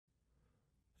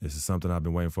This is something I've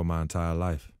been waiting for my entire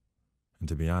life. And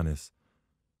to be honest,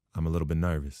 I'm a little bit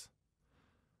nervous.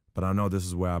 But I know this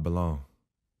is where I belong.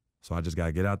 So I just got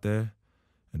to get out there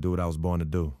and do what I was born to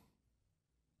do.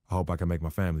 I hope I can make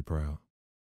my family proud.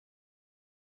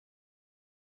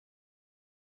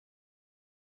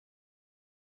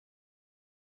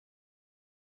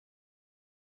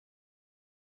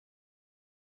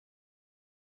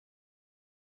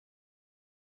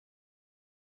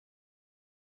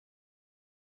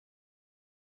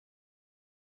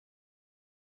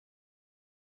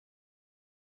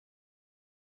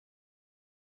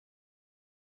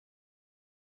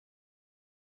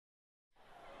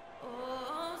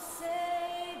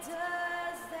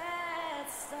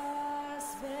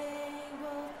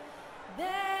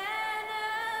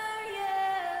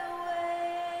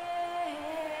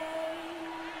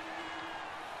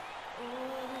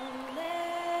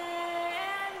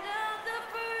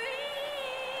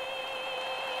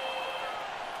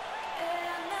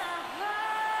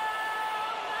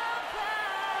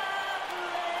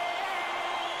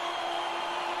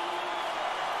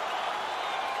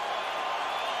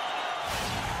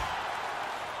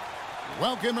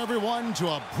 Welcome, everyone, to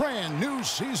a brand new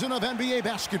season of NBA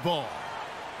basketball.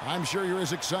 I'm sure you're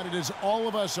as excited as all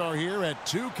of us are here at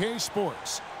 2K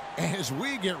Sports as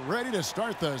we get ready to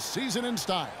start the season in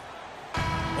style.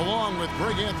 Along with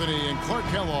Greg Anthony and Clark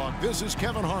Kellogg, this is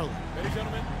Kevin Harlan. Ready,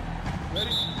 gentlemen?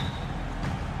 Ready?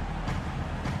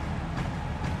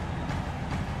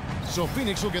 So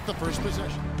Phoenix will get the first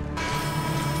possession.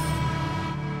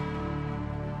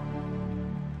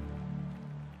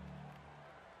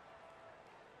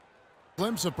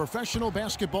 Glimpse of professional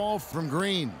basketball from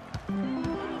Green.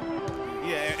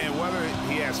 Yeah, and whether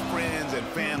he has friends and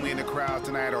family in the crowd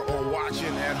tonight or watching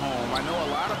at home, I know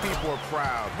a lot of people are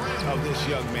proud of this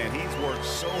young man. He's worked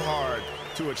so hard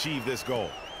to achieve this goal.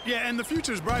 Yeah, and the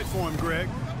future's bright for him, Greg.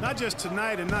 Not just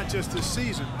tonight and not just this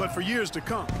season, but for years to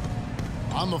come.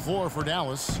 On the floor for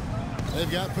Dallas,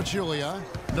 they've got Pachulia.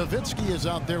 Nowitzki is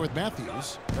out there with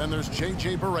Matthews. Then there's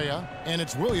J.J. Barea, and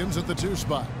it's Williams at the 2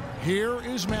 spot. Here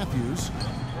is Matthews.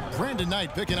 Brandon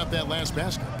Knight picking up that last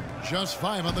basket. Just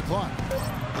 5 on the clock.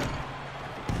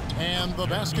 And the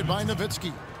basket by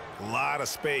Nowitzki. A lot of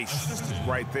space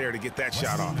right there to get that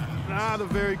shot off. Not a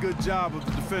very good job of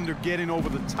the defender getting over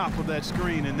the top of that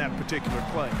screen in that particular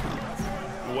play.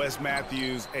 Wes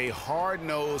Matthews, a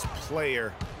hard-nosed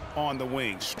player on the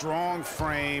wing. Strong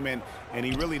frame, and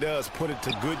he really does put it to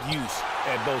good use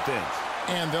at both ends.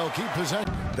 And they'll keep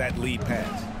possession. That lead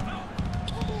pass.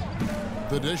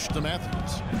 The dish to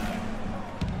Matthews.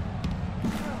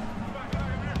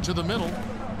 To the middle.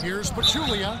 Here's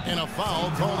Pachulia, and a foul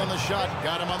called on the shot.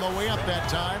 Got him on the way up that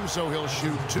time, so he'll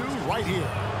shoot 2 right here.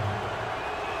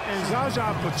 And Zaza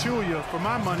Pachulia, for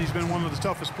my money, has been one of the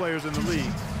toughest players in the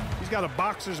league. He's got a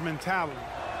boxer's mentality.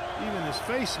 Even his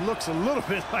face looks a little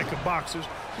bit like a boxer's.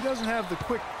 He doesn't have the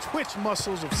quick twitch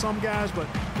muscles of some guys, but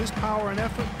his power and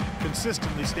effort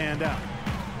consistently stand out.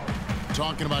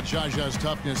 Talking about Zaza's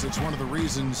toughness, it's one of the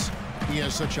reasons he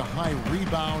has such a high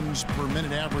rebounds per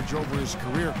minute average over his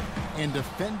career. And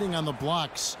defending on the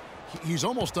blocks, he's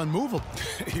almost unmovable.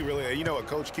 He really, you know what,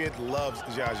 Coach Kidd loves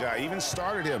Zaza. Even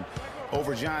started him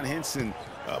over John Henson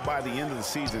by the end of the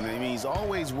season. I mean, he's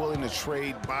always willing to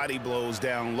trade body blows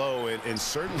down low and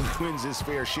certainly wins his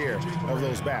fair share of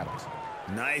those battles.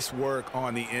 Nice work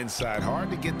on the inside. Hard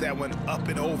to get that one up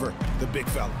and over the big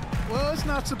fella. Well, it's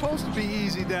not supposed to be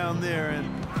easy down there, and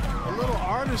a little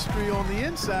artistry on the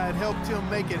inside helped him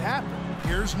make it happen.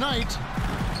 Here's Knight.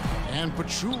 And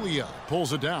Pachulia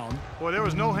pulls it down. Boy, there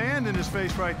was no hand in his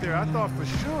face right there. I thought for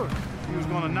sure he was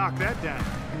going to knock that down.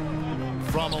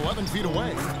 From 11 feet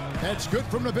away. That's good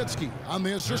from Nowitzki on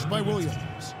the assist by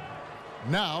Williams.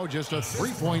 Now just a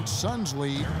 3-point Suns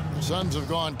lead. Suns have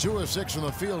gone 2 of 6 from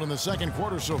the field in the second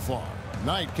quarter so far.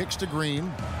 Knight kicks to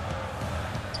Green.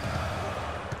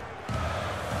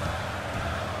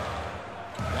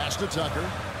 Pass to Tucker.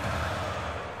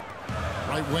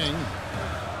 Right wing.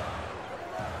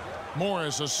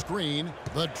 Morris a screen.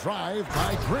 The drive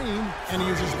by Green. And he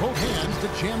uses both hands to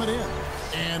jam it in.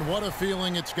 And what a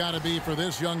feeling it's got to be for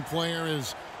this young player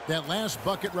is that last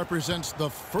bucket represents the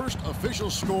first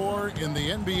official score in the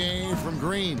NBA from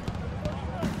Green.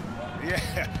 Yeah,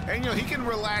 and you know, he can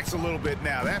relax a little bit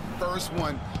now. That first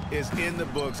one is in the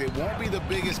books. It won't be the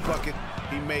biggest bucket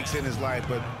he makes in his life,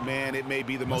 but man, it may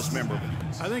be the most memorable.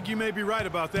 I think you may be right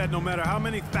about that. No matter how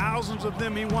many thousands of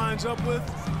them he winds up with,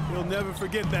 he'll never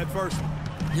forget that first one.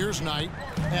 Here's Knight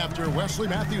after Wesley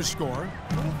Matthews' score.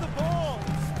 Move the ball.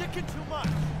 Sticking too much.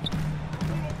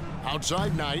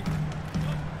 Outside Knight.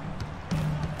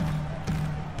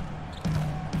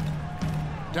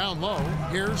 Down low,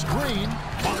 here's Green.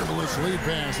 Marvelous lead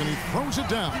pass, and he throws it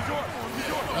down.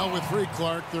 Now with Freak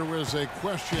Clark, there was a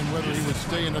question whether he would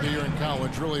stay another year in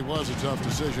college. Really was a tough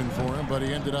decision for him, but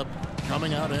he ended up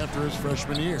coming out after his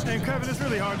freshman year. And Kevin, it's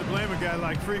really hard to blame a guy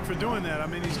like Freak for doing that. I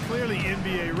mean, he's clearly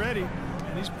NBA ready,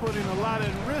 and he's putting a lot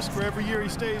at risk for every year he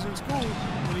stays in school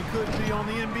when he could be on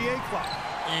the NBA clock.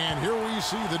 And here we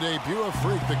see the debut of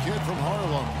Freak, the kid from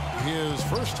Harlem. His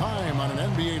first time on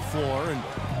an NBA floor, and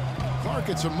Clark,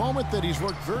 it's a moment that he's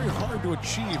worked very hard to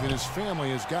achieve, and his family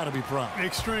has got to be proud.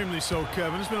 Extremely so,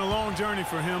 Kevin. It's been a long journey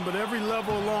for him, but every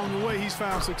level along the way, he's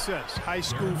found success. High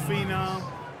school phenom,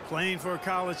 playing for a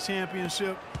college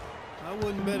championship. I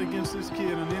wouldn't bet against this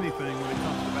kid on anything when it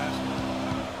comes to basketball.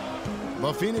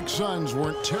 The Phoenix Suns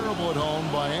weren't terrible at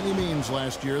home by any means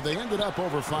last year. They ended up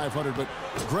over 500, but,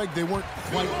 Greg, they weren't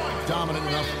quite dominant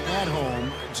enough at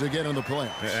home to get in the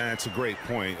playoffs. That's a great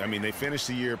point. I mean, they finished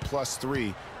the year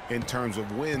 +3 in terms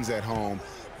of wins at home.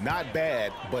 Not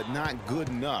bad, but not good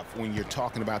enough when you're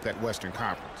talking about that Western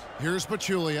Conference. Here's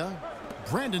Pachulia.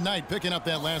 Brandon Knight picking up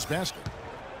that last basket.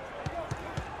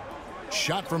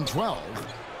 Shot from 12.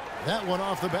 That one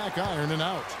off the back iron and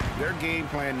out. Their game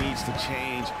plan needs to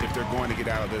change if they're going to get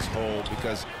out of this hole,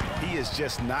 because he is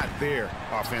just not there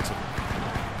offensively.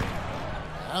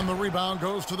 And the rebound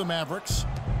goes to the Mavericks.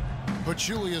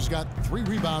 Pachulia's got 3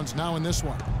 rebounds now in this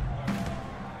one.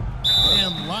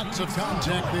 And lots of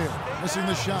contact there. Missing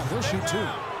the shot. He'll shoot 2.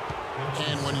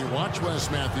 And when you watch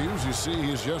Wes Matthews, you see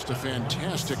he's just a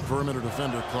fantastic perimeter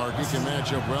defender, Clark. He can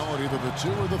match up well at either the 2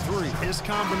 or the 3. His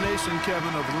combination,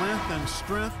 Kevin, of length and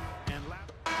strength.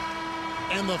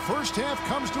 And the first half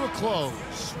comes to a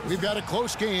close. We've got a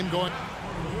close game going.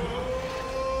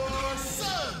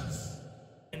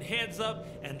 And heads up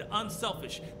and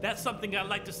unselfish. That's something I'd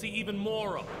like to see even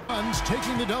more of. Suns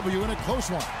taking the W in a close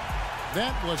one.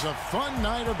 That was a fun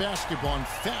night of basketball and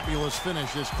fabulous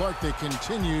finish as Clark, they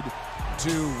continued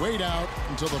to wait out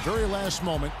until the very last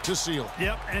moment to seal it.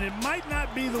 Yep, and it might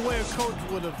not be the way a coach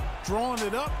would have drawn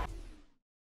it up.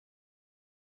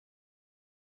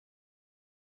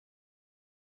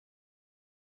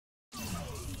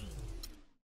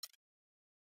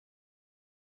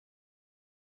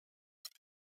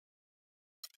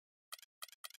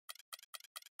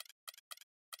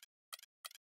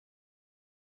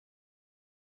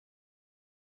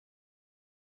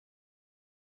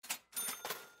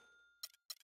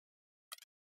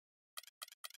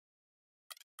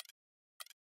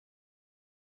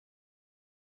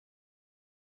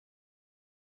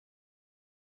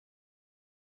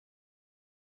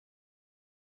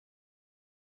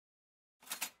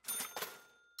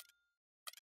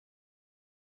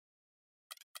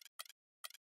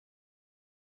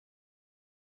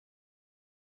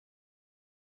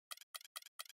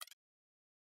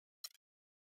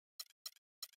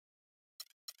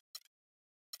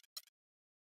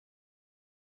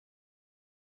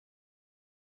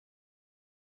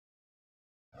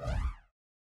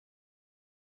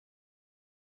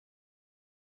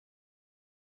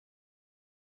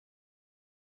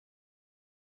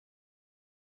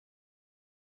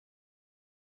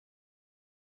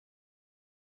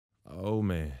 Oh,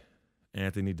 man.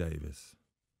 Anthony Davis.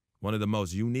 One of the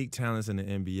most unique talents in the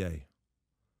NBA.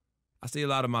 I see a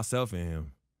lot of myself in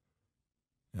him.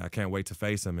 I can't wait to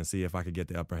face him and see if I could get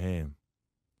the upper hand.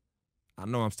 I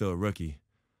know I'm still a rookie,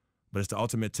 but it's the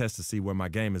ultimate test to see where my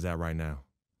game is at right now.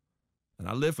 And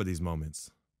I live for these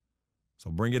moments. So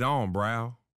bring it on,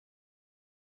 Brow.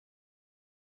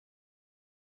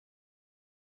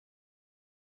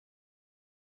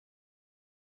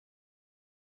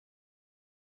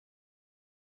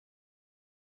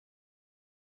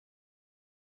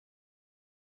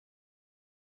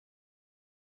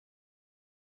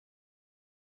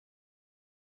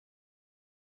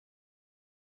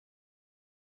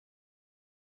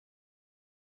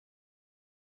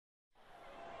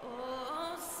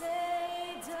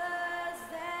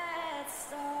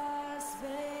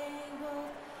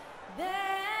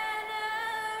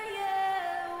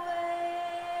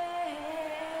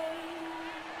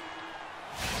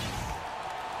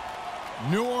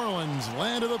 New Orleans,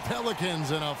 land of the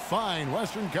Pelicans, in a fine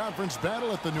Western Conference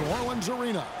battle at the New Orleans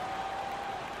Arena.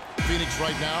 Phoenix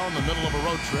right now in the middle of a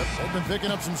road trip. They've been picking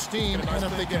up some steam, and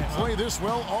if they can play this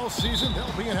well all season,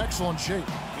 they'll be in excellent shape.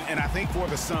 And I think for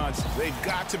the Suns, they've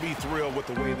got to be thrilled with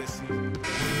the way this season.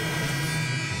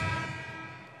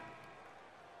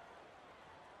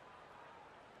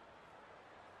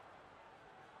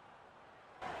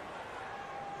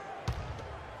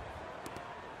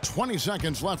 "20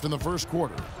 seconds left in the first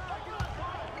quarter.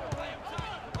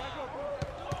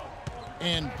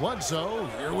 And Bledsoe,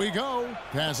 here we go.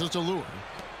 Passes to Lure.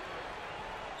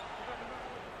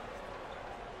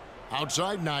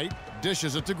 Outside Knight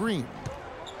dishes it to Green.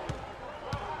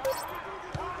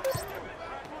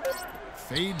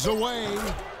 Fades away.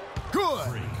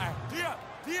 Good.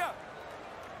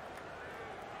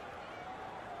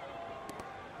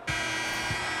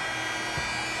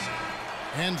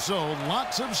 And so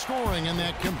lots of scoring in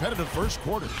that competitive first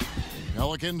quarter.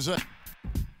 Pelicans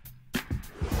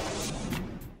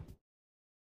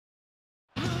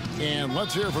and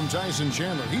let's hear from Tyson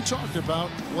Chandler. He talked about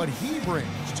what he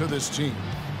brings to this team.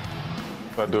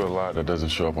 I do a lot that doesn't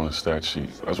show up on the stat sheet.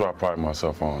 That's what I pride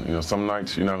myself on. You know, some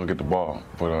nights you're not going to get the ball,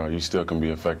 but you still can be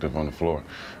effective on the floor.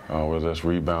 Whether that's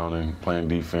rebounding, playing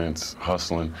defense,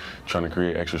 hustling, trying to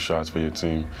create extra shots for your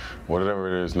team.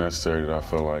 Whatever it is necessary that I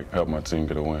feel like help my team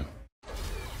get a win.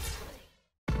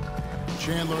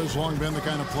 Chandler has long been the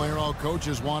kind of player all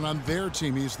coaches want on their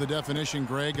team. He's the definition,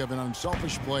 Greg, of an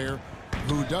unselfish player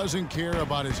who doesn't care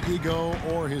about his ego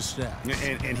or his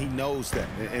stats. And he knows that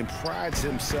and prides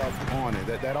himself on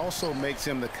it. That also makes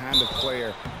him the kind of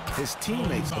player his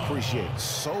teammates appreciate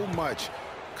so much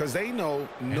because they know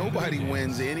nobody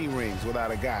wins any rings without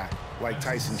a guy like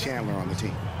Tyson Chandler on the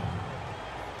team.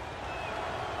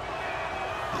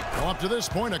 Well, up to this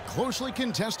point, a closely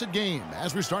contested game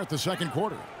as we start the second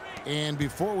quarter. And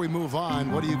before we move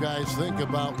on, what do you guys think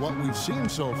about what we've seen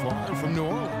so far from New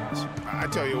Orleans? I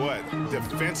tell you what,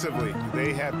 defensively,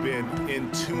 they have been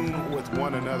in tune with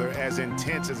one another as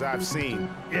intense as I've seen.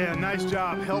 Yeah, nice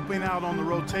job helping out on the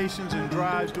rotations and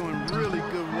drives, doing really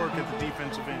good work at the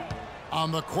defensive end.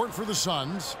 On the court for the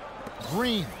Suns,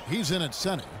 Green, he's in at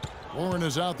center. Warren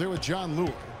is out there with John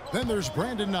Lewis. Then there's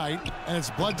Brandon Knight, and it's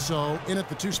Bledsoe in at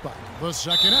the 2 spot. The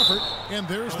second effort, and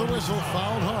there's the whistle.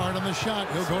 Fouled hard on the shot.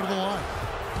 He'll go to the line.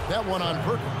 That one on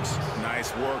Perkins.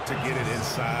 Nice work to get it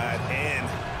inside and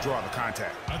draw the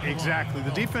contact. Exactly.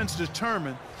 The defense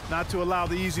determined not to allow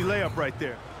the easy layup right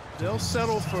there. They'll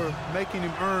settle for making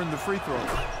him earn the free throw.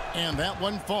 And that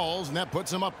one falls, and that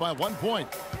puts him up by 1 point.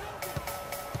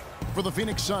 For the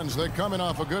Phoenix Suns, they're coming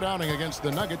off a good outing against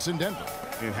the Nuggets in Denver.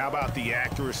 And how about the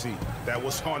accuracy that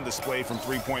was on display from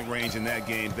three-point range in that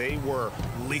game? They were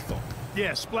lethal.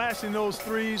 Yeah, splashing those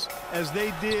threes as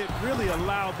they did really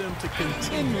allowed them to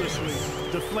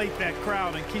continuously deflate that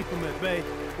crowd and keep them at bay.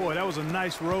 Boy, that was a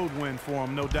nice road win for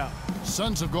them, no doubt.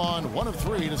 Suns have gone 1 of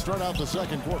 3 to start out the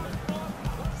second quarter.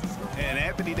 And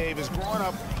Anthony Davis growing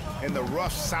up in the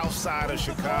rough south side of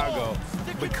Chicago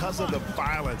because of the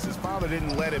violence. His father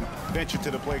didn't let him venture to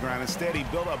the playground. Instead, he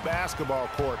built a basketball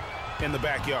court in the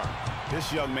backyard.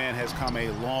 This young man has come a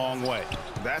long way.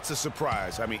 That's a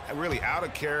surprise. I mean, really out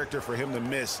of character for him to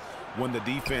miss when the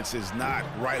defense is not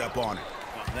right up on it.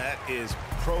 That is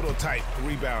prototype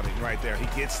rebounding right there. He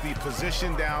gets the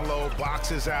position down low,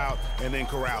 boxes out, and then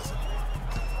corrals it.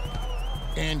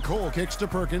 And Cole kicks to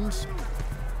Perkins.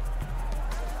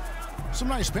 Some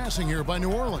nice passing here by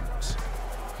New Orleans.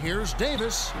 Here's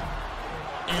Davis.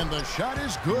 And the shot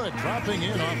is good, dropping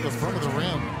in off the front of the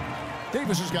rim.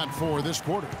 Davis has got 4 this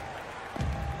quarter.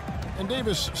 And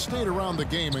Davis stayed around the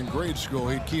game in grade school.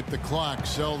 He'd keep the clock,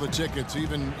 sell the tickets,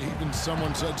 even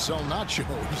someone said sell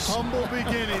nachos. Humble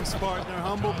beginnings, partner,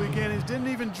 humble beginnings. Didn't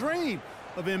even dream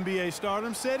of NBA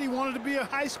stardom. Said he wanted to be a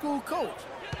high school coach.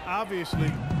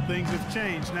 Obviously, things have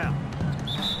changed now.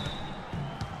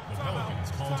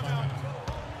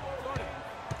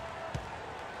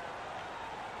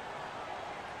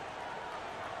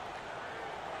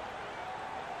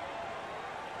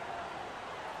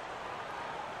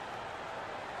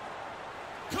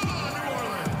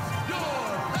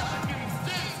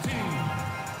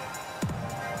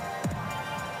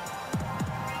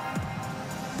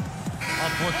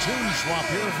 Platoon swap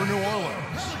here for New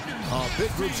Orleans. A big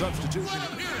group substitution.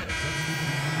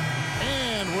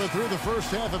 And we're through the first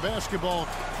half of basketball.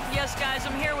 Yes, guys,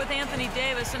 I'm here with Anthony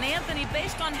Davis. And Anthony,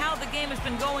 based on how the game has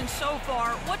been going so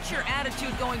far, what's your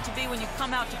attitude going to be when you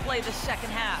come out to play the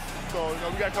second half? So,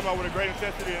 we got to come out with a great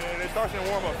intensity, and it starts in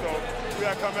warm-up. So, we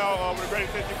got to come out with a great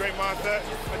intensity, great mindset,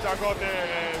 and try to go out there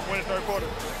and win the third quarter.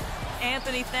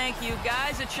 Anthony, thank you.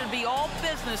 Guys, it should be all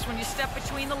business when you step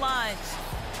between the lines.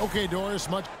 Okay, Doris,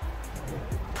 much.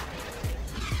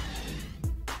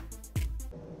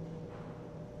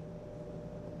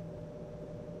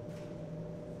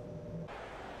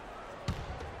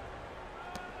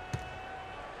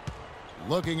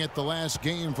 Looking at the last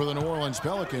game for the New Orleans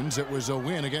Pelicans, it was a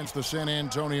win against the San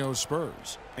Antonio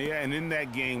Spurs. Yeah, and in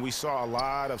that game, we saw a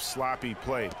lot of sloppy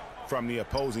play from the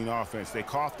opposing offense. They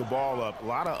coughed the ball up, a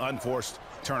lot of unforced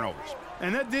turnovers.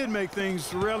 And that did make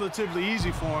things relatively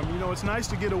easy for him. You know, it's nice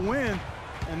to get a win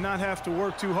and not have to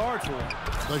work too hard for it.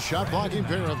 The shot blocking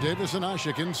pair of Davis and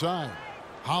Ashik inside.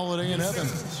 Holiday and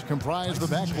Evans comprise the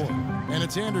backcourt. And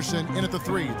it's Anderson in at the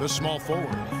 3, the small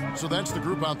forward. So that's the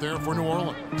group out there for New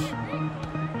Orleans.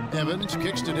 Evans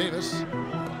kicks to Davis.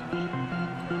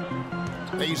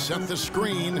 They set the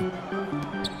screen.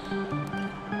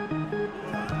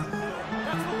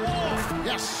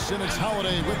 Yes, and it's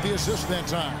Holiday with the assist that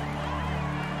time.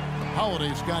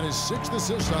 Holiday's got his 6th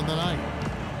assist on the night.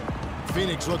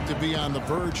 Phoenix looked to be on the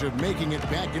verge of making it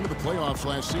back into the playoffs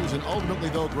last season. Ultimately,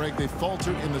 though, Greg, they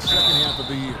faltered in the second half of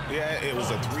the year. Yeah, it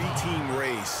was a 3-team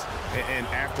race. And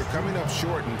after coming up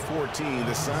short in 14,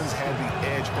 the Suns had the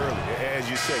edge early. As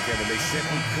you said, Kevin, they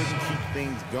simply couldn't keep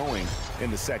things going in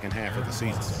the second half of the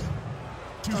season.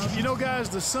 You know, guys,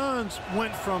 the Suns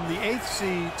went from the 8th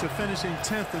seed to finishing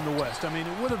 10th in the West. I mean,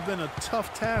 it would have been a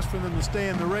tough task for them to stay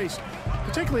in the race,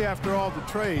 particularly after all the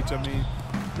trades. I mean,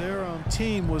 their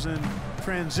team was in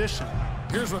transition.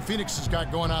 Here's what Phoenix has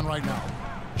got going on right now.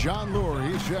 John Lure,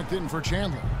 he's checked in for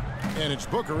Chandler. And it's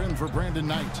Booker in for Brandon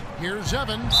Knight. Here's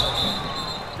Evans.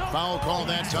 Foul call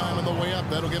that time on the way up.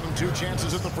 That'll give him 2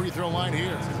 chances at the free throw line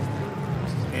here.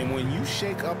 And when you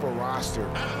shake up a roster,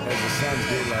 as the Suns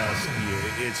did last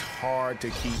year, it's hard to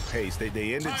keep pace. They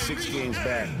ended 6 games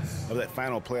back of that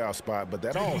final playoff spot, but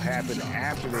that all happened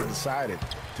after they decided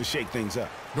to shake things up.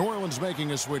 New Orleans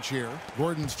making a switch here.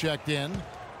 Gordon's checked in.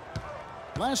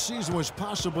 Last season was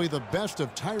possibly the best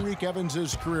of Tyreke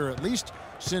Evans' career, at least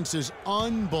since his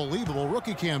unbelievable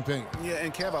rookie campaign. Yeah,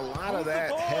 and Kev, a lot of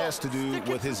that has to do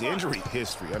with his injury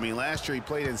history. I mean, last year he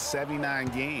played in 79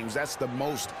 games. That's the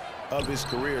most of his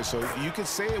career. So you could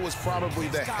say it was probably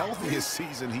the healthiest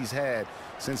season he's had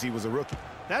since he was a rookie.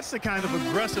 That's the kind of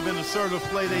aggressive and assertive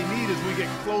play they need as we get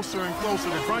closer and closer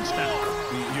to crunch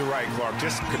time. You're right, Clark.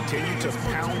 Just continue to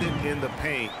pound it in the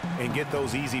paint and get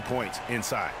those easy points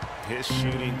inside. His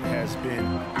shooting has been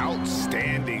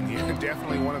outstanding here.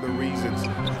 Definitely one of the reasons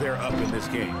they're up in this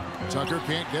game. Tucker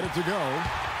can't get it to go.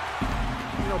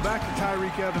 You know, back to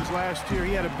Tyreke Evans last year,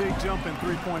 he had a big jump in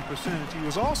three-point percentage. He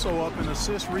was also up in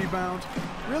assists, rebounds,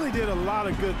 really did a lot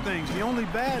of good things. The only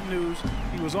bad news,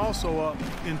 he was also up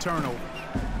in turnovers.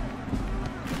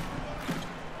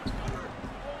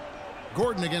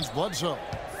 Gordon against Bledsoe.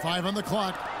 5 on the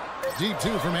clock. Deep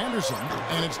 2 from Anderson,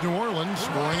 and it's New Orleans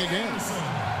scoring again.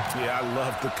 Yeah, I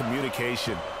love the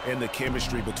communication and the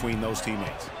chemistry between those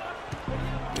teammates.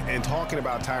 And talking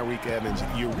about Tyreke Evans,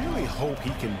 you really hope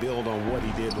he can build on what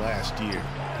he did last year.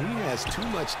 He has too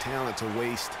much talent to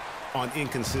waste on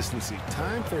inconsistency.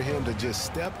 Time for him to just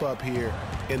step up here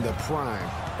in the prime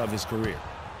of his career.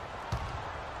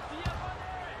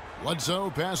 Bledsoe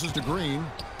passes to Green.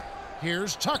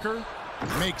 Here's Tucker.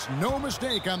 Makes no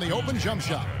mistake on the open jump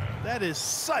shot. That is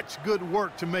such good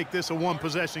work to make this a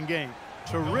one-possession game.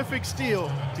 Terrific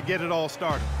steal to get it all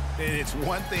started. And it's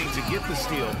one thing to get the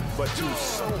steal, but to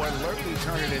so alertly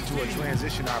turn it into a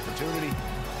transition opportunity,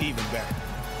 even better.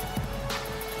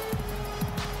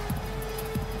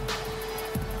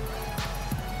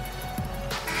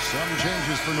 Some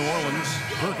changes for New Orleans.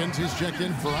 Perkins is checked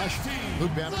in for Rush.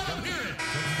 Luke Babbitt.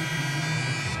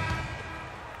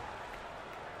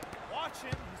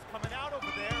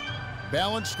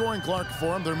 Balanced scoring, Clark, for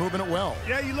them. They're moving it well.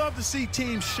 Yeah, you love to see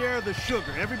teams share the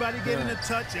sugar. Everybody getting a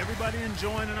touch, everybody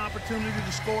enjoying an opportunity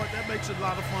to score it. That makes it a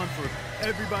lot of fun for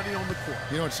everybody on the court.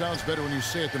 You know, it sounds better when you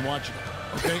say it than watching it.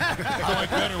 Okay? I like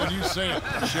better when you say it.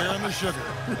 Sharing the sugar.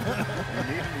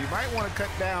 You might want to cut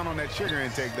down on that sugar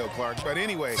intake, though, Clark. But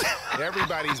anyway,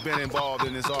 everybody's been involved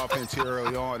in this offense here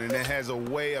early on, and it has a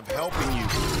way of helping you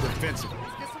defensively.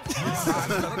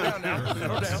 Settle down now.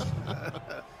 Settle down.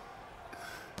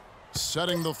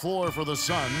 Setting the floor for the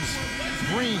Suns.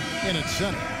 Green in at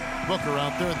center. Booker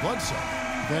out there at Bledsoe.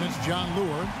 Then it's John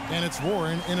Lure, and it's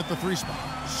Warren in at the 3 spot.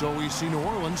 So we see New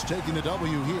Orleans taking the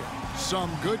W here. Some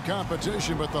good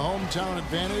competition, but the hometown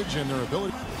advantage and their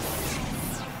ability.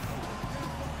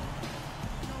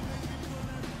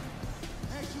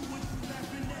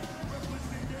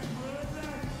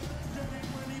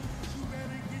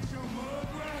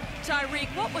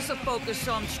 Tyreke, what was the focus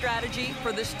on strategy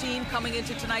for this team coming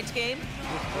into tonight's game?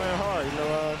 Just playing hard.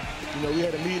 You know, we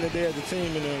had a meeting today as a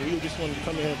team, and we just wanted to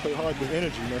come in and play hard with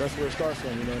energy. You know, that's where it starts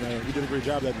from. You know, and we did a great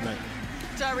job that tonight.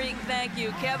 Tyreke, thank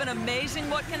you. Kevin, amazing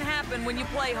what can happen when you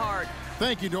play hard.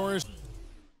 Thank you, Doris.